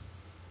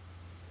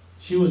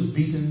 She was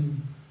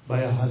beaten by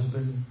her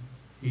husband.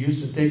 He used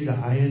to take the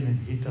iron and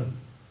hit her.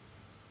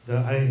 The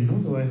iron,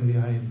 no, the one with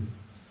the iron.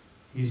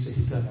 He used to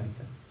hit her like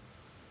that.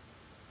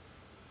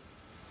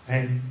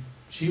 And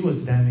she was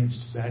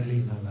damaged badly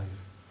in her life.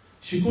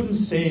 She couldn't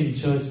stay in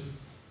church,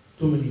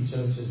 too many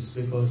churches,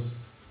 because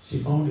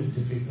she found it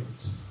difficult.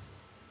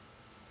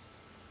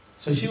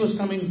 So she was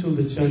coming to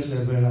the church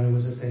there where I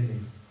was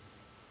attending.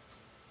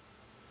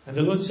 And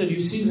the Lord said,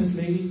 you see that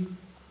lady?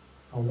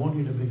 I want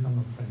you to become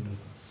a friend of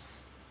ours.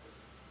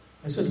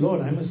 I said,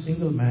 Lord, I'm a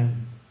single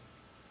man.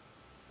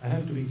 I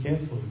have to be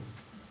careful.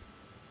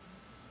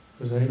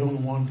 Because I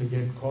don't want to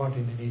get caught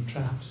in any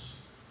traps.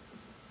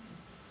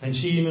 And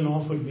she even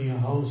offered me a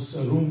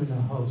room in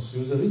her house. She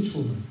was a rich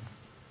woman.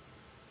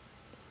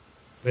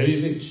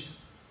 Very rich.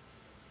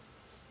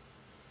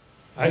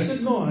 I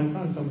said, no, I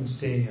can't come and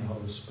stay in your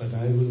house, but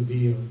I will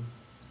be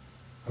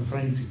a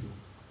friend to you.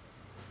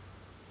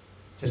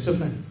 Just a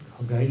friend.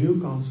 I'll guide you,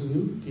 counsel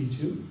you, teach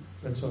you,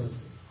 that sort of thing.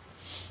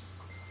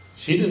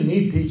 She didn't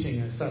need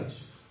teaching as such,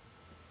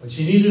 but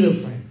she needed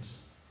a friend.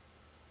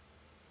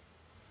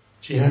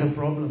 She had a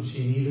problem,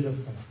 she needed a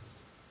friend.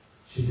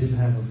 She didn't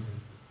have a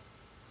friend,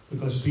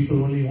 because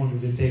people only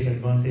wanted to take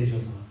advantage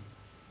of her.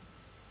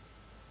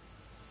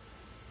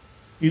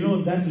 You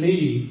know, that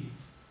lady,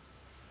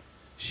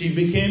 she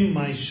became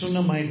my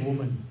Shunammite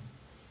woman.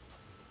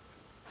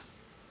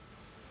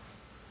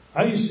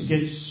 I used to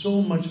get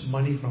so much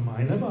money from her.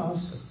 I never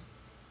asked her.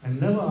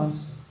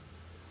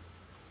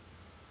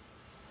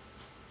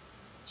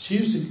 She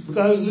used to, because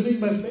I was living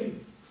by faith.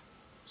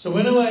 So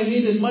whenever I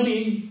needed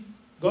money,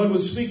 God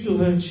would speak to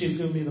her and she'd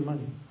give me the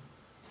money.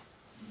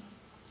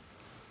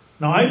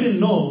 Now I didn't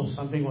know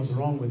something was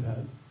wrong with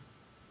her,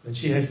 that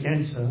she had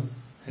cancer,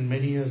 and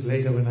many years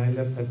later when I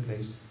left that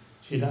place,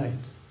 she died.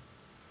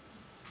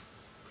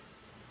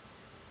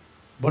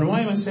 But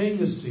why am I saying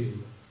this to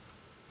you?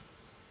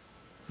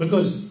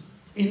 Because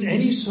in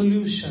any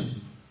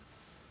solution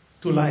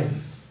to life,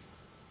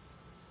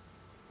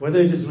 whether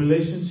it is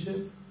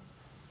relationship,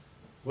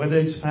 whether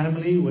it's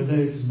family, whether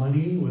it's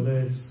money, whether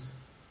it's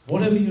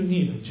whatever you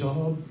need, a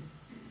job,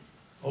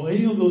 or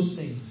any of those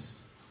things,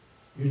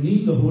 you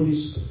need the Holy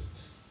Spirit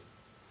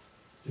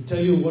to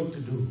tell you what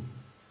to do.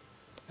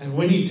 And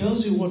when He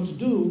tells you what to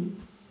do,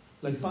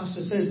 like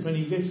Pastor said, when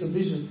he gets a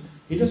vision,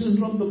 he doesn't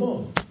drop the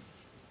ball.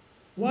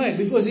 Why?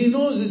 Because he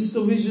knows it's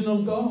the vision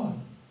of God.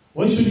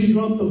 Why should he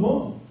drop the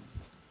ball?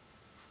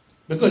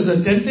 Because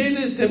the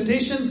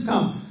temptations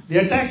come, the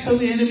attacks of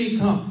the enemy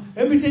come,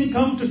 everything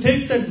comes to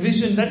take that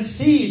vision, that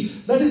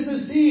seed. That is the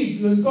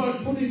seed that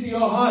God put into your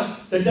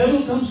heart. The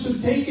devil comes to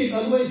take it,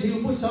 otherwise he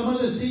will put some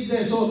other seed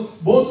there, so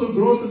both will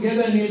grow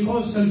together and he'll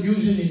cause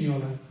confusion in your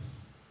life.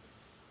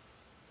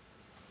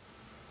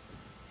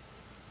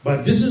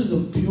 But this is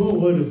the pure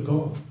word of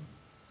God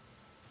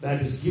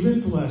that is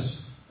given to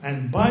us,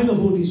 and by the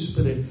Holy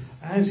Spirit,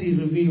 as He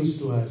reveals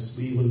to us,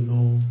 we will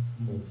know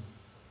more.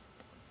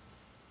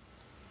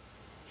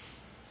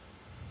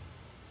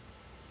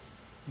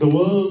 The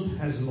world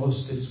has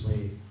lost its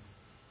way.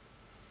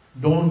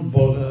 Don't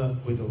bother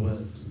with the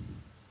world.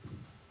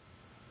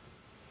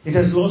 It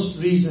has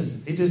lost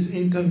reason. It is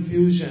in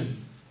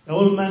confusion.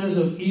 All manners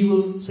of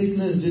evil,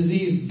 sickness,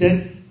 disease,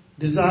 death,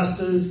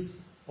 disasters,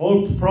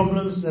 all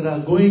problems that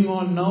are going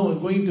on now are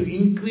going to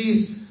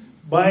increase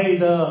by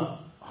the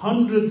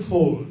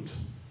 100-fold.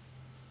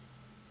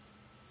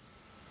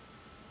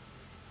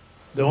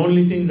 The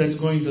only thing that's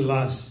going to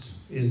last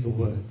is the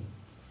word.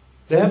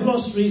 They have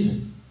lost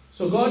reason.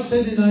 So God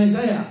said in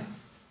Isaiah,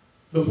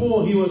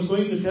 before He was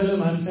going to tell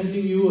him, I'm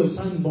sending you a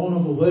son born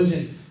of a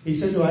virgin, He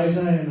said to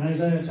Isaiah in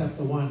Isaiah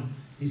chapter 1,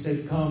 He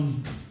said,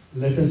 come,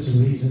 let us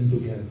reason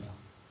together.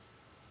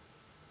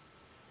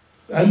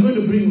 I'm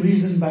going to bring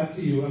reason back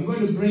to you. I'm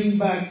going to bring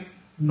back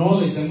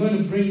knowledge. I'm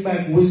going to bring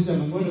back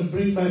wisdom. I'm going to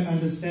bring back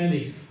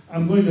understanding.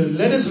 I'm going to,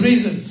 let us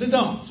reason. Sit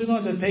down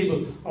at the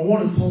table. I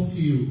want to talk to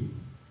you.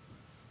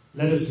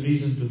 Let us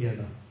reason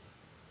together.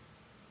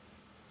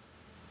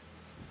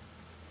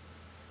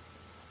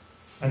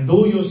 And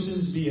though your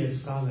sins be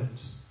as scarlet,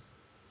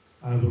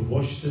 I will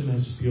wash them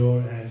as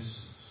pure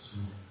as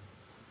snow.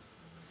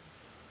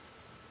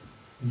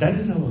 That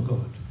is our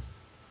God.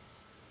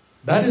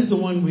 That is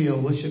the one we are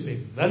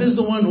worshipping. That is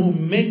the one who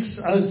makes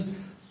us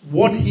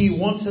what He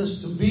wants us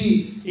to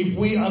be if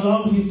we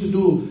allow Him to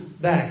do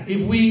that.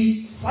 If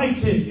we fight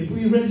Him, if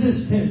we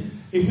resist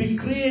Him, if we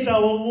create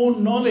our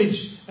own knowledge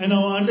and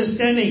our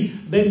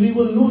understanding, then we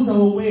will lose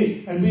our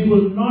way and we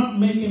will not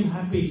make Him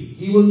happy.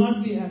 He will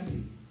not be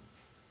happy.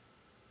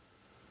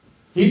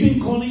 He's been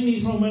calling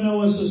me from when I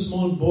was a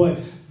small boy,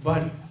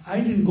 but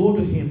I didn't go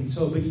to Him,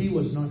 but He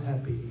was not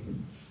happy.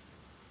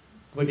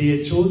 But He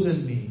had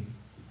chosen me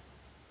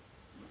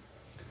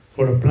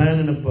for a plan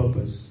and a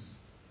purpose.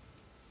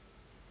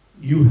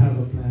 You have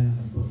a plan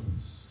and a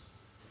purpose.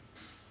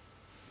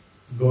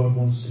 God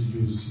wants to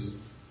use you.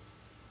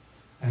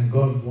 And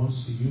God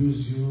wants to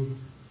use you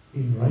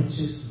in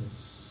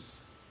righteousness.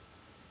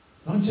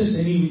 Not just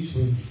any which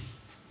way.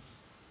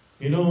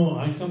 You know,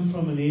 I come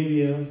from an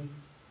area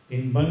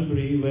in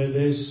Bunbury where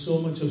there's so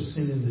much of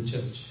sin in the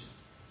church.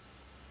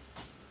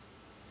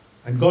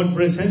 And God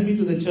sent me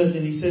to the church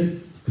and He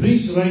said,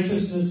 preach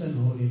righteousness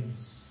and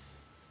holiness.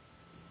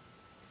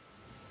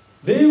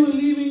 They were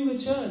leaving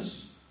the church.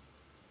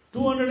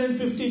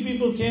 250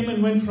 people came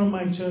and went from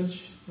my church.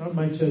 Not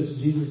my church,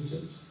 Jesus'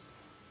 church.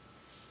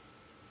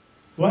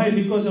 Why?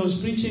 Because I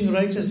was preaching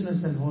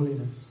righteousness and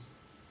holiness.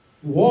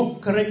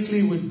 Walk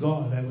correctly with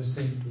God, I was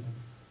saying to them.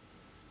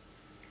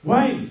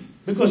 Why?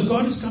 Because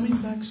God is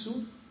coming back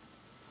soon.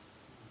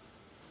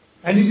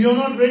 And if you're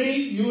not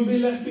ready, you will be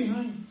left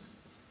behind.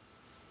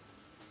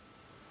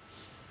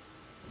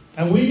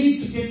 And we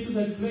need to get to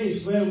that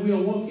place where we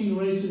are walking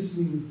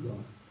righteously with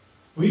God.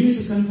 We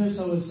need to confess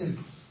our sin.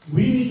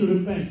 We need to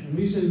repent. And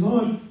we say,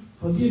 Lord,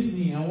 forgive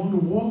me. I want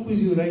to walk with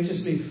you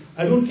righteously.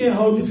 I don't care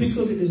how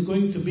difficult it is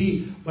going to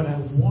be, but I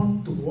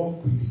want to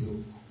walk with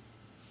you.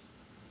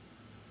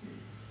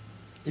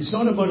 It's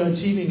not about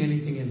achieving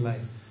anything in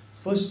life.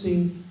 First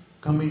thing,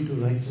 come into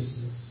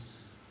righteousness.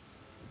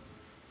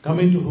 Come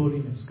into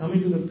holiness. Come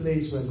into the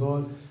place where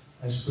God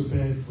has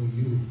prepared for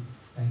you,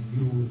 and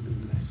you will be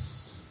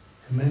blessed.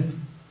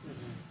 Amen?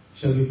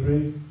 Shall we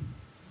pray?